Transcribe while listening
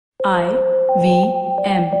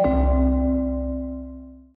IVM.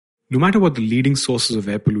 No matter what the leading sources of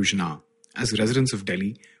air pollution are, as residents of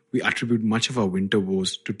Delhi, we attribute much of our winter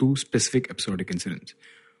woes to two specific episodic incidents.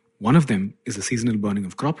 One of them is the seasonal burning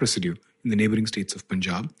of crop residue in the neighboring states of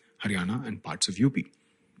Punjab, Haryana, and parts of UP.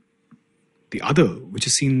 The other, which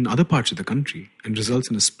is seen in other parts of the country and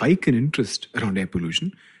results in a spike in interest around air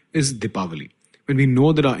pollution, is Deepavali, when we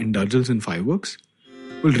know that our indulgence in fireworks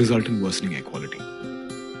will result in worsening air quality.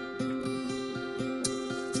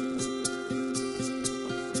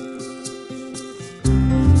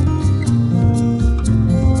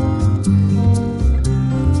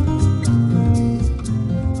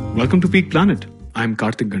 Welcome to Peak Planet. I am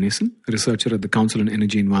Karthik Ganesan, a researcher at the Council on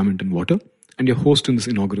Energy, Environment and Water, and your host in this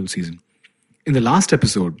inaugural season. In the last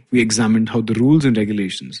episode, we examined how the rules and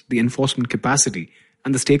regulations, the enforcement capacity,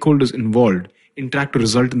 and the stakeholders involved interact to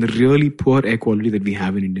result in the really poor air quality that we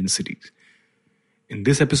have in Indian cities. In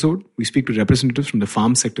this episode, we speak to representatives from the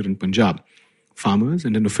farm sector in Punjab, farmers,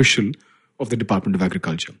 and an official of the Department of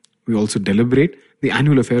Agriculture. We also deliberate the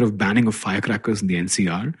annual affair of banning of firecrackers in the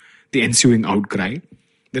NCR, the ensuing outcry,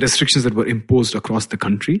 the restrictions that were imposed across the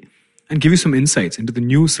country, and give you some insights into the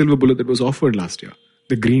new silver bullet that was offered last year,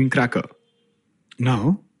 the green cracker.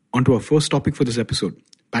 Now, on to our first topic for this episode,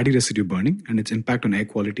 paddy residue burning and its impact on air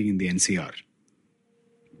quality in the NCR.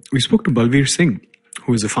 We spoke to Balveer Singh,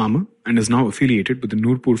 who is a farmer and is now affiliated with the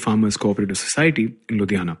Nurpur Farmers Cooperative Society in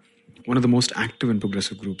Ludhiana, one of the most active and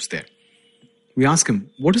progressive groups there. We asked him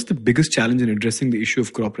what is the biggest challenge in addressing the issue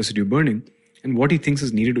of crop residue burning and what he thinks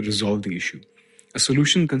is needed to resolve the issue. A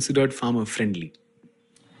solution considered farmer friendly.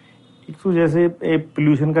 Paddy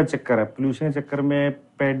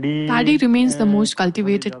remains the most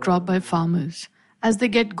cultivated crop by farmers as they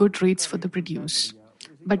get good rates for the produce.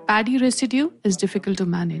 But paddy residue is difficult to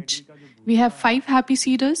manage. We have 5 happy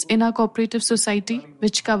seeders in our cooperative society,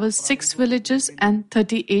 which covers 6 villages and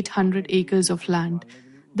 3,800 acres of land.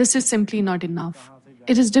 This is simply not enough.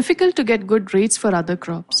 It is difficult to get good rates for other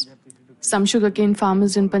crops. Some sugarcane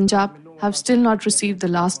farmers in Punjab have still not received the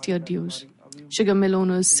last year dues. Sugar mill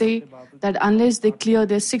owners say that unless they clear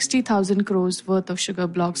their 60,000 crores worth of sugar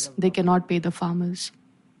blocks, they cannot pay the farmers.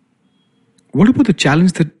 What about the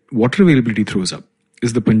challenge that water availability throws up?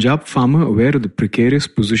 Is the Punjab farmer aware of the precarious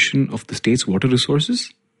position of the state's water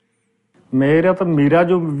resources?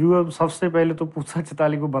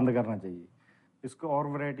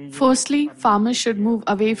 Firstly, farmers should move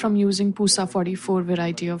away from using Pusa 44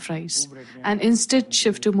 variety of rice and instead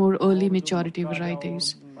shift to more early maturity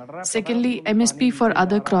varieties. Secondly, MSP for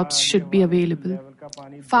other crops should be available.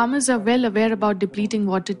 Farmers are well aware about depleting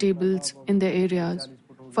water tables in their areas.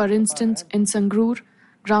 For instance, in Sangrur,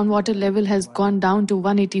 groundwater level has gone down to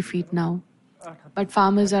 180 feet now. But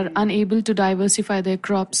farmers are unable to diversify their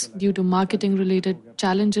crops due to marketing-related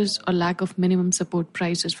challenges or lack of minimum support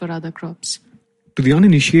prices for other crops. To the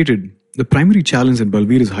uninitiated, the primary challenge that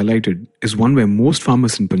Balveer has highlighted is one where most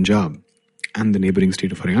farmers in Punjab and the neighboring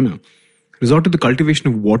state of Haryana resort to the cultivation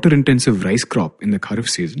of water-intensive rice crop in the Kharif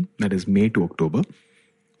season, that is May to October,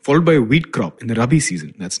 followed by a wheat crop in the Rabi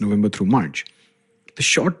season, that's November through March. The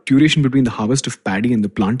short duration between the harvest of paddy and the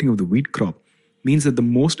planting of the wheat crop means that the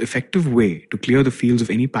most effective way to clear the fields of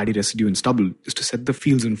any paddy residue and stubble is to set the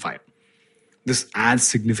fields on fire. This adds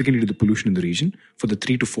significantly to the pollution in the region for the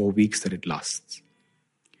 3 to 4 weeks that it lasts.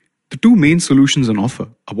 The two main solutions on offer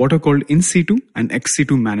are what are called in situ and ex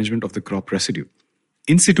situ management of the crop residue.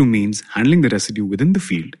 In situ means handling the residue within the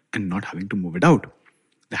field and not having to move it out.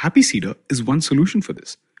 The happy seeder is one solution for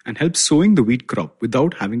this and helps sowing the wheat crop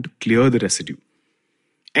without having to clear the residue.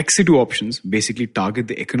 Ex situ options basically target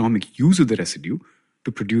the economic use of the residue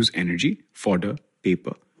to produce energy, fodder,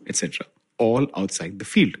 paper, etc., all outside the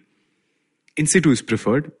field. In situ is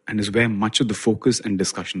preferred and is where much of the focus and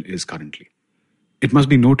discussion is currently. It must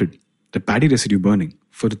be noted that paddy residue burning,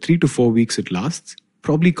 for the 3 to 4 weeks it lasts,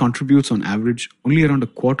 probably contributes on average only around a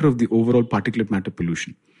quarter of the overall particulate matter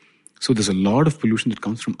pollution. So there's a lot of pollution that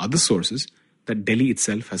comes from other sources that Delhi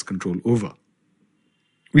itself has control over.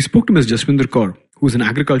 We spoke to Ms. Jaswinder Kaur, who is an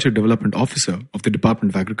Agriculture Development Officer of the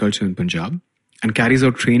Department of Agriculture in Punjab and carries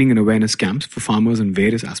out training and awareness camps for farmers in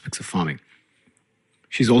various aspects of farming.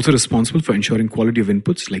 She's also responsible for ensuring quality of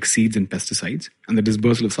inputs like seeds and pesticides and the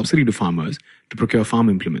disbursal of subsidy to farmers to procure farm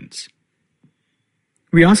implements.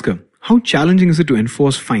 We ask her, how challenging is it to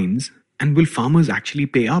enforce fines and will farmers actually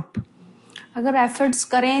pay up? अगर efforts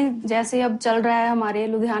करें जैसे अब चल रहा है हमारे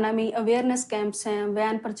लुधियाना में awareness camps हैं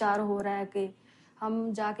वैन प्रचार हो रहा है कि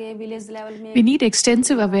We need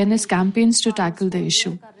extensive awareness campaigns to tackle the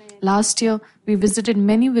issue. Last year, we visited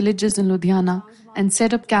many villages in Ludhiana and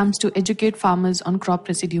set up camps to educate farmers on crop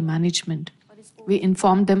residue management. We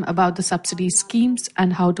informed them about the subsidy schemes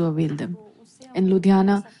and how to avail them. In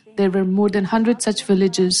Ludhiana, there were more than 100 such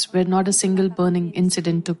villages where not a single burning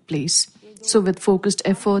incident took place. So with focused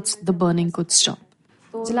efforts, the burning could stop.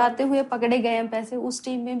 जलाते हुए पकड़े गए हैं पैसे उस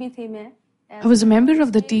team में भी थी मैं I was a member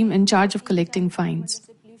of the team in charge of collecting fines.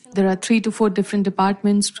 There are 3 to 4 different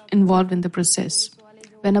departments involved in the process.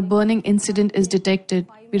 When a burning incident is detected,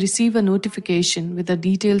 we receive a notification with the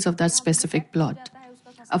details of that specific plot.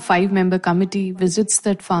 A 5-member committee visits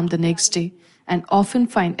that farm the next day and often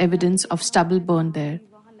find evidence of stubble burned there.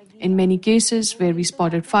 In many cases where we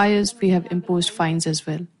spotted fires, we have imposed fines as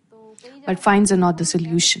well. But fines are not the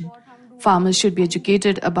solution. Farmers should be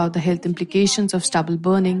educated about the health implications of stubble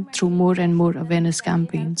burning through more and more awareness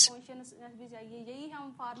campaigns.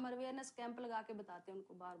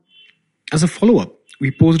 As a follow-up,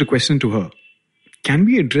 we posed a question to her. Can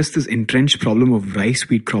we address this entrenched problem of rice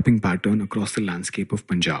wheat cropping pattern across the landscape of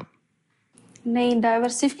Punjab? नहीं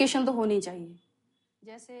diversification तो होनी चाहिए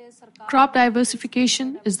Crop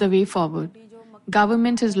diversification is the way forward.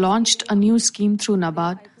 Government has launched a new scheme through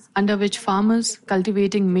NABARD under which farmers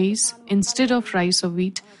cultivating maize instead of rice or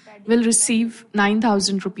wheat will receive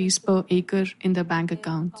 9,000 rupees per acre in their bank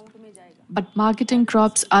account. But marketing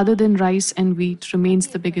crops other than rice and wheat remains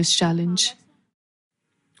the biggest challenge.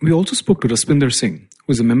 We also spoke to Raspinder Singh,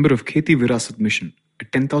 who is a member of Kheti Virasat Mission, a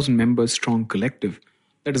 10,000 members strong collective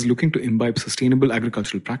that is looking to imbibe sustainable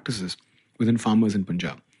agricultural practices within farmers in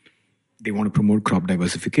Punjab. They want to promote crop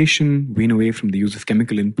diversification, wean away from the use of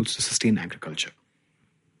chemical inputs to sustain agriculture.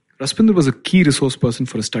 Raspinder was a key resource person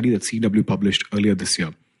for a study that CW published earlier this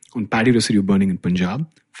year on paddy residue burning in Punjab,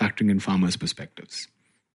 factoring in farmers' perspectives.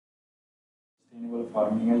 Sustainable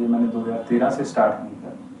farming है ये मैंने 2013 से start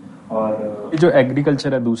किया था और ये जो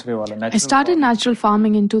agriculture है दूसरे वाला I started natural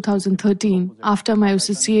farming in 2013 after my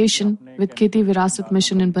association with Kheti Virasat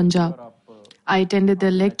Mission in Punjab. I attended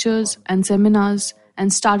their lectures and seminars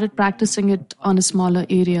and started practicing it on a smaller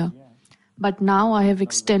area. But now I have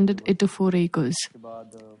extended it to 4 acres.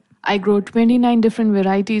 I grow 29 different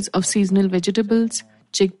varieties of seasonal vegetables,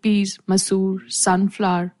 chickpeas, masoor,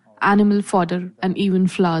 sunflower, animal fodder, and even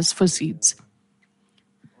flowers for seeds.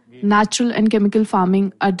 Natural and chemical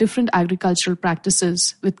farming are different agricultural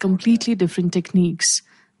practices with completely different techniques.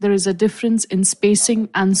 There is a difference in spacing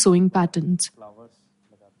and sowing patterns.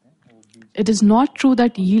 It is not true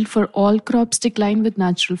that yield for all crops decline with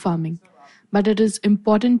natural farming, but it is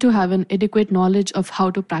important to have an adequate knowledge of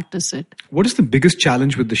how to practice it. What is the biggest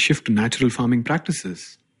challenge with the shift to natural farming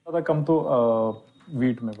practices? कम तो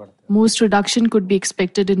wheat में बढ़ते Most reduction could be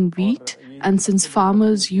expected in wheat, and since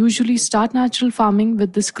farmers usually start natural farming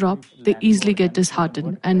with this crop, they easily get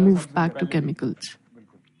disheartened and move back to chemicals.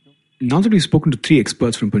 Now that we've spoken to 3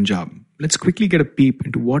 experts from Punjab, let's quickly get a peep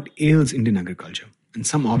into what ails Indian agriculture and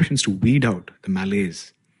some options to weed out the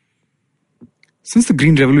malaise. Since the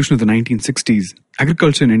Green Revolution of the 1960s,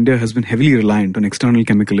 agriculture in India has been heavily reliant on external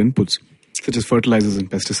chemical inputs, such as fertilizers and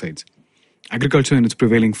pesticides. Agriculture in its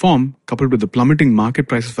prevailing form, coupled with the plummeting market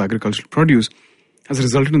prices of agricultural produce, has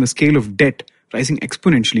resulted in the scale of debt rising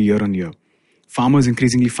exponentially year on year. Farmers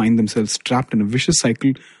increasingly find themselves trapped in a vicious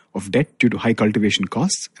cycle of debt due to high cultivation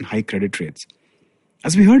costs and high credit rates.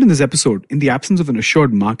 As we heard in this episode, in the absence of an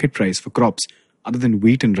assured market price for crops other than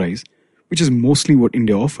wheat and rice, which is mostly what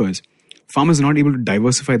India offers, farmers are not able to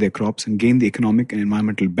diversify their crops and gain the economic and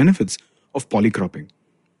environmental benefits of polycropping.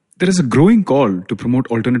 There is a growing call to promote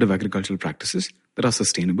alternative agricultural practices that are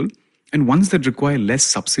sustainable and ones that require less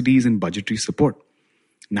subsidies and budgetary support.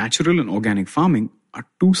 Natural and organic farming are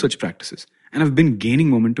 2 such practices and have been gaining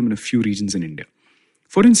momentum in a few regions in India.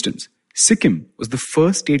 For instance, Sikkim was the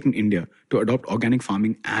first state in India to adopt organic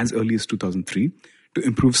farming as early as 2003 to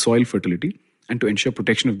improve soil fertility and to ensure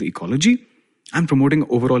protection of the ecology and promoting an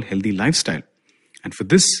overall healthy lifestyle. And for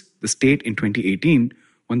this, the state in 2018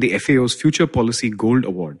 won the FAO's Future Policy Gold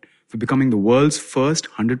Award for becoming the world's first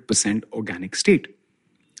 100% organic state.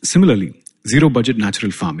 Similarly, Zero Budget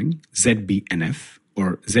Natural Farming, ZBNF,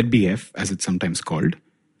 or ZBF as it's sometimes called,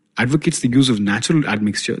 advocates the use of natural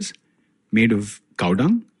admixtures made of cow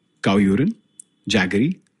dung, cow urine,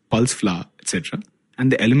 jaggery, pulse flour, etc.,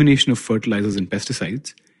 and the elimination of fertilizers and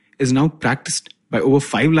pesticides is now practiced by over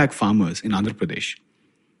 5 lakh farmers in Andhra Pradesh.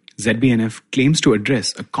 ZBNF claims to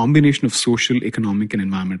address a combination of social, economic, and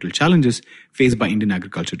environmental challenges faced by Indian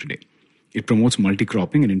agriculture today. It promotes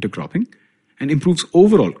multi-cropping and intercropping and improves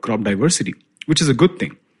overall crop diversity, which is a good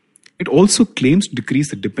thing. It also claims to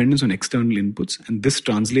decrease the dependence on external inputs, and this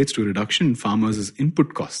translates to a reduction in farmers'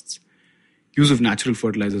 input costs. Use of natural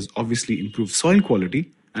fertilizers obviously improves soil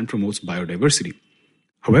quality and promotes biodiversity.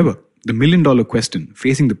 However, the $1 million question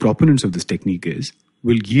facing the proponents of this technique is,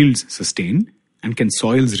 will yields sustain And can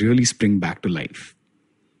soils really spring back to life?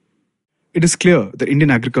 It is clear that Indian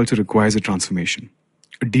agriculture requires a transformation.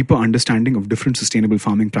 A deeper understanding of different sustainable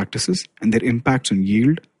farming practices and their impacts on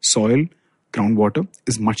yield, soil, groundwater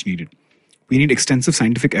is much needed. We need extensive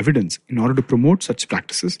scientific evidence in order to promote such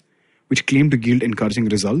practices, which claim to yield encouraging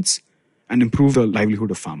results and improve the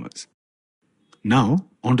livelihood of farmers. Now,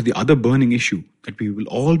 on to the other burning issue that we will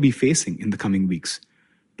all be facing in the coming weeks: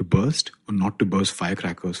 to burst or not to burst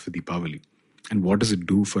firecrackers for Deepavali, and what does it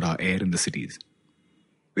do for our air in the cities?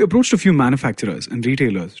 We approached a few manufacturers and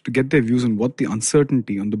retailers to get their views on what the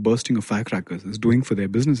uncertainty on the bursting of firecrackers is doing for their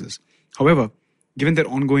businesses. However, given their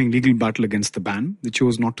ongoing legal battle against the ban, they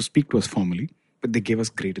chose not to speak to us formally, but they gave us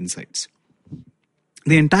great insights.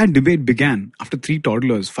 The entire debate began after 3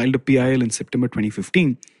 toddlers filed a PIL in September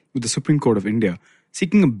 2015 with the Supreme Court of India,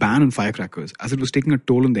 seeking a ban on firecrackers as it was taking a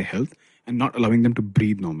toll on their health and not allowing them to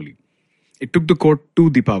breathe normally. It took the court 2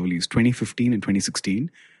 Deepavalis, 2015 and 2016,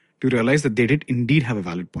 to realize that they did indeed have a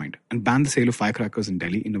valid point and banned the sale of firecrackers in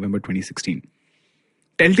Delhi in November 2016.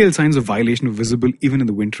 Telltale signs of violation were visible even in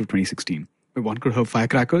the winter of 2016, where one could have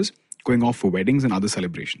firecrackers going off for weddings and other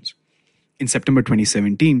celebrations. In September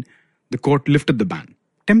 2017, the court lifted the ban,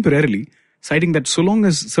 temporarily, citing that so long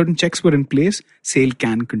as certain checks were in place, sale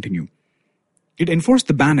can continue. It enforced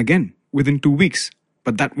the ban again within 2 weeks,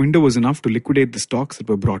 but that window was enough to liquidate the stocks that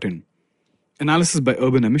were brought in. Analysis by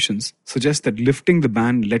Urban Emissions suggests that lifting the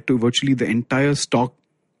ban led to virtually the entire stock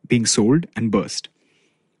being sold and burst.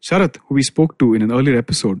 Sharath, who we spoke to in an earlier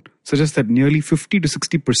episode, suggests that nearly 50 to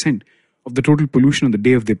 60% of the total pollution on the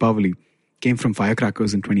day of Deepavali came from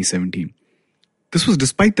firecrackers in 2017. This was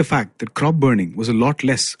despite the fact that crop burning was a lot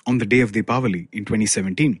less on the day of Deepavali in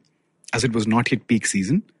 2017, as it was not yet peak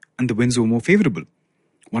season and the winds were more favorable.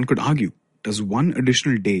 One could argue, does one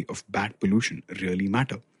additional day of bad pollution really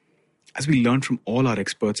matter? As we learned from all our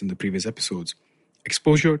experts in the previous episodes,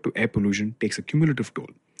 exposure to air pollution takes a cumulative toll,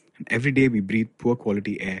 and every day we breathe poor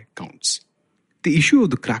quality air counts. The issue of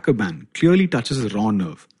the cracker ban clearly touches a raw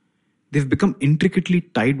nerve. They've become intricately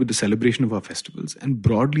tied with the celebration of our festivals and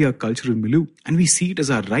broadly our cultural milieu, and we see it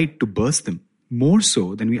as our right to burst them, more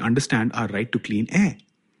so than we understand our right to clean air.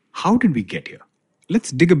 How did we get here?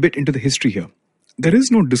 Let's dig a bit into the history here. There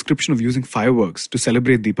is no description of using fireworks to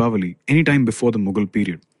celebrate Deepavali any time before the Mughal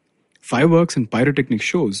period. Fireworks and pyrotechnic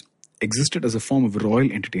shows existed as a form of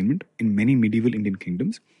royal entertainment in many medieval Indian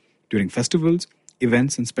kingdoms during festivals,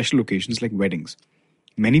 events, and special occasions like weddings.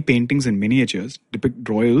 Many paintings and miniatures depict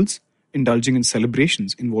royals indulging in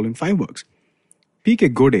celebrations involving fireworks. P.K.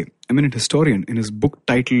 Gode, eminent historian, in his book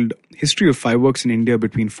titled History of Fireworks in India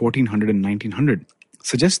between 1400 and 1900,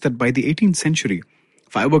 suggests that by the 18th century,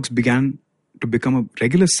 fireworks began to become a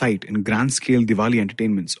regular sight in grand-scale Diwali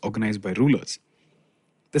entertainments organized by rulers.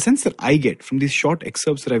 The sense that I get from these short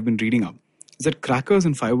excerpts that I've been reading up is that crackers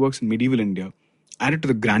and fireworks in medieval India added to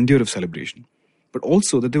the grandeur of celebration, but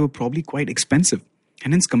also that they were probably quite expensive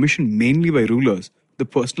and hence commissioned mainly by rulers, the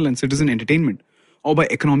personal and citizen entertainment, or by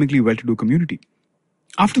economically well-to-do community.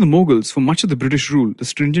 After the Mughals, for much of the British rule, the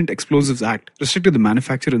Stringent Explosives Act restricted the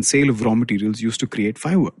manufacture and sale of raw materials used to create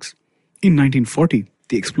fireworks. In 1940,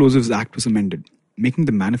 the Explosives Act was amended, making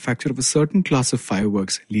the manufacture of a certain class of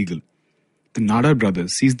fireworks legal. The Nadar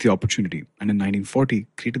brothers seized the opportunity and in 1940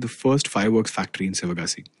 created the first fireworks factory in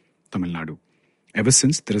Sivagasi, Tamil Nadu. Ever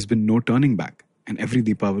since, there has been no turning back, and every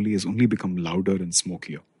Deepavali has only become louder and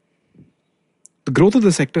smokier. The growth of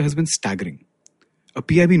the sector has been staggering. A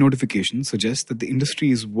PIB notification suggests that the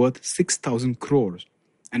industry is worth 6,000 crores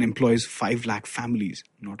and employs 5 lakh families,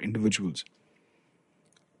 not individuals.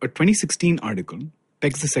 A 2016 article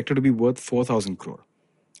pegs the sector to be worth 4,000 crore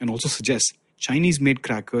and also suggests Chinese-made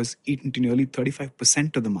crackers eat into nearly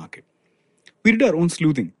 35% of the market. We did our own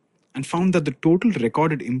sleuthing and found that the total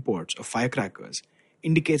recorded imports of firecrackers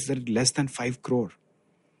indicates that it's less than 5 crore.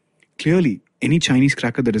 Clearly, any Chinese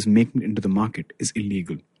cracker that is making it into the market is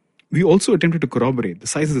illegal. We also attempted to corroborate the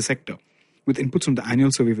size of the sector with inputs from the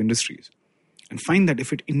annual survey of industries and find that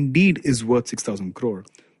if it indeed is worth 6,000 crore,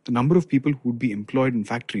 the number of people who would be employed in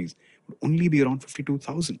factories would only be around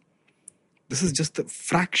 52,000. This is just a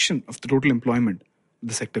fraction of the total employment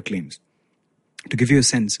the sector claims. To give you a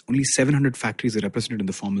sense, only 700 factories are represented in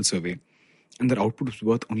the formal survey, and their output is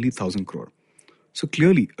worth only 1,000 crore. So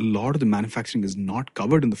clearly, a lot of the manufacturing is not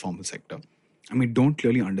covered in the formal sector, and we don't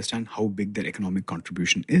clearly understand how big their economic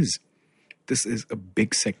contribution is. This is a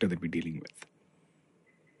big sector that we're dealing with.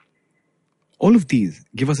 All of these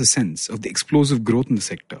give us a sense of the explosive growth in the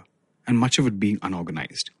sector, and much of it being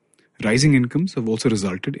unorganized. Rising incomes have also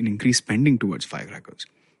resulted in increased spending towards firecrackers.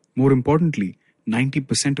 More importantly,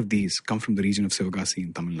 90% of these come from the region of Sivagasi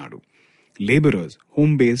in Tamil Nadu. Laborers,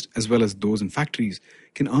 home-based as well as those in factories,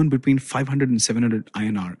 can earn between 500 and 700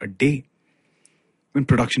 INR a day when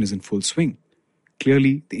production is in full swing.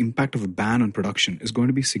 Clearly, the impact of a ban on production is going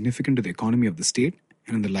to be significant to the economy of the state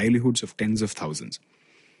and in the livelihoods of tens of thousands.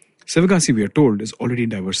 Sivagasi, we are told, is already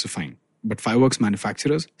diversifying, but fireworks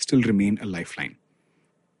manufacturers still remain a lifeline.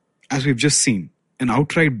 As we've just seen, an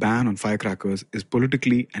outright ban on firecrackers is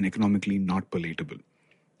politically and economically not palatable.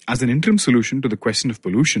 As an interim solution to the question of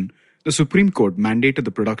pollution, the Supreme Court mandated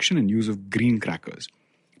the production and use of green crackers.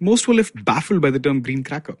 Most were left baffled by the term green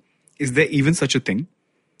cracker. Is there even such a thing?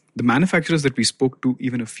 The manufacturers that we spoke to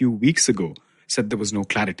even a few weeks ago said there was no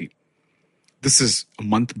clarity. This is a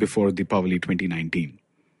month before Deepavali 2019.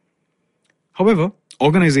 However,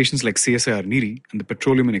 organizations like CSIR NIRI and the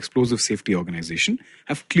Petroleum and Explosive Safety Organization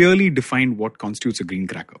have clearly defined what constitutes a green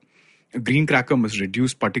cracker. A green cracker must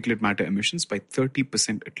reduce particulate matter emissions by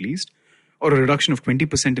 30% at least, or a reduction of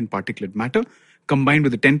 20% in particulate matter combined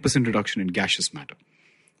with a 10% reduction in gaseous matter.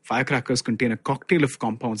 Firecrackers contain a cocktail of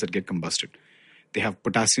compounds that get combusted. They have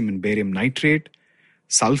potassium and barium nitrate,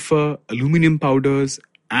 sulfur, aluminum powders,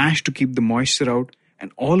 ash to keep the moisture out,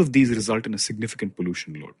 and all of these result in a significant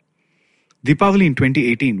pollution load. Deepavali in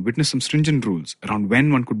 2018 witnessed some stringent rules around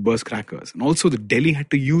when one could burst crackers, and also that Delhi had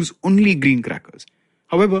to use only green crackers.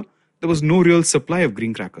 However, there was no real supply of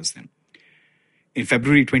green crackers then. In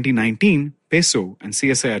February 2019, PESO and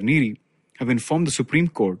CSIR NIRI have informed the Supreme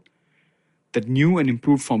Court that new and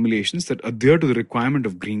improved formulations that adhere to the requirement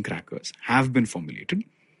of green crackers have been formulated,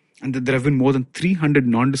 and that there have been more than 300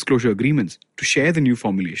 non-disclosure agreements to share the new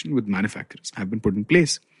formulation with manufacturers have been put in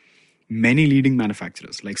place. Many leading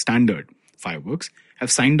manufacturers like Standard Fireworks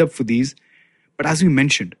have signed up for these, but as we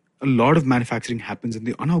mentioned, a lot of manufacturing happens in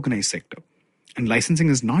the unorganized sector, and licensing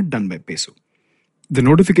is not done by PESO. The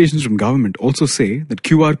notifications from government also say that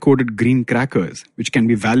QR-coded green crackers, which can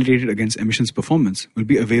be validated against emissions performance, will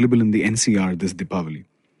be available in the NCR this Deepavali.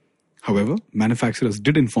 However, manufacturers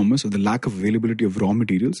did inform us of the lack of availability of raw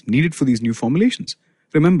materials needed for these new formulations.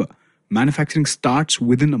 Remember, manufacturing starts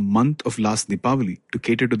within a month of last Deepavali to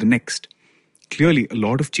cater to the next. Clearly, a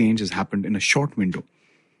lot of change has happened in a short window.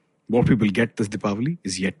 What we will get this Deepavali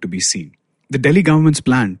is yet to be seen. The Delhi government's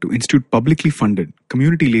plan to institute publicly funded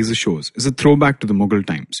community laser shows is a throwback to the Mughal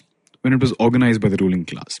times, when it was organized by the ruling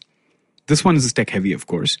class. This one is tech heavy, of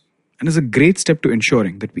course, and is a great step to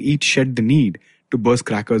ensuring that we each shed the need to burst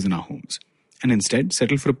crackers in our homes, and instead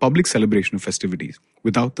settle for a public celebration of festivities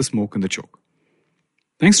without the smoke and the choke.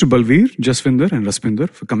 Thanks to Balveer, Jaswinder and Raspinder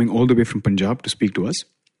for coming all the way from Punjab to speak to us.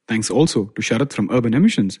 Thanks also to Sharath from Urban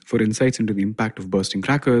Emissions for insights into the impact of bursting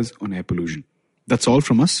crackers on air pollution. That's all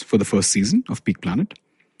from us for the first season of Peak Planet.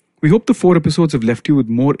 We hope the 4 episodes have left you with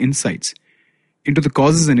more insights into the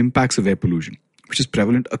causes and impacts of air pollution, which is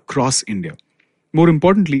prevalent across India. More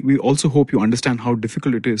importantly, we also hope you understand how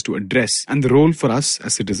difficult it is to address and the role for us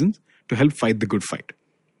as citizens to help fight the good fight.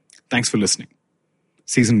 Thanks for listening.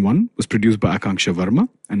 Season 1 was produced by Akanksha Verma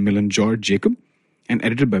and Milan George Jacob and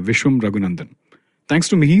edited by Vishwam Raghunandan. Thanks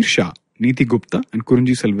to Mihir Shah, Neeti Gupta and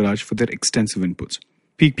Kurunji Selvaraj for their extensive inputs.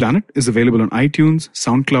 Peak Planet is available on iTunes,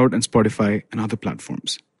 SoundCloud and Spotify and other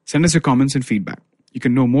platforms. Send us your comments and feedback. You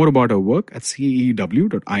can know more about our work at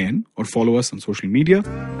ceew.in or follow us on social media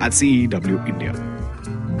at CEW India.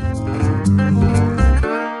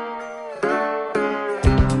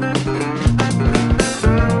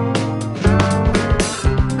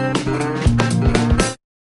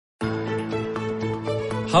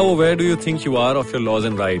 How aware do you think you are of your laws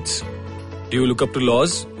and rights? Do you look up to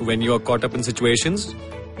laws when you are caught up in situations?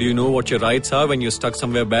 Do you know what your rights are when you're stuck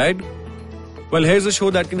somewhere bad? Well, here's a show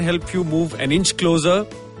that can help you move an inch closer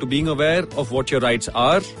to being aware of what your rights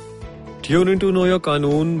are. Tune into Know Your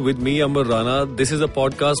Qanoon with me, Amber Rana. This is a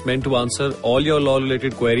podcast meant to answer all your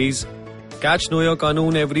law-related queries. Catch Know Your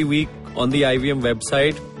Qanoon every week on the IVM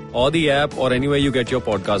website or the app or anywhere you get your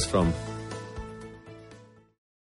podcast from.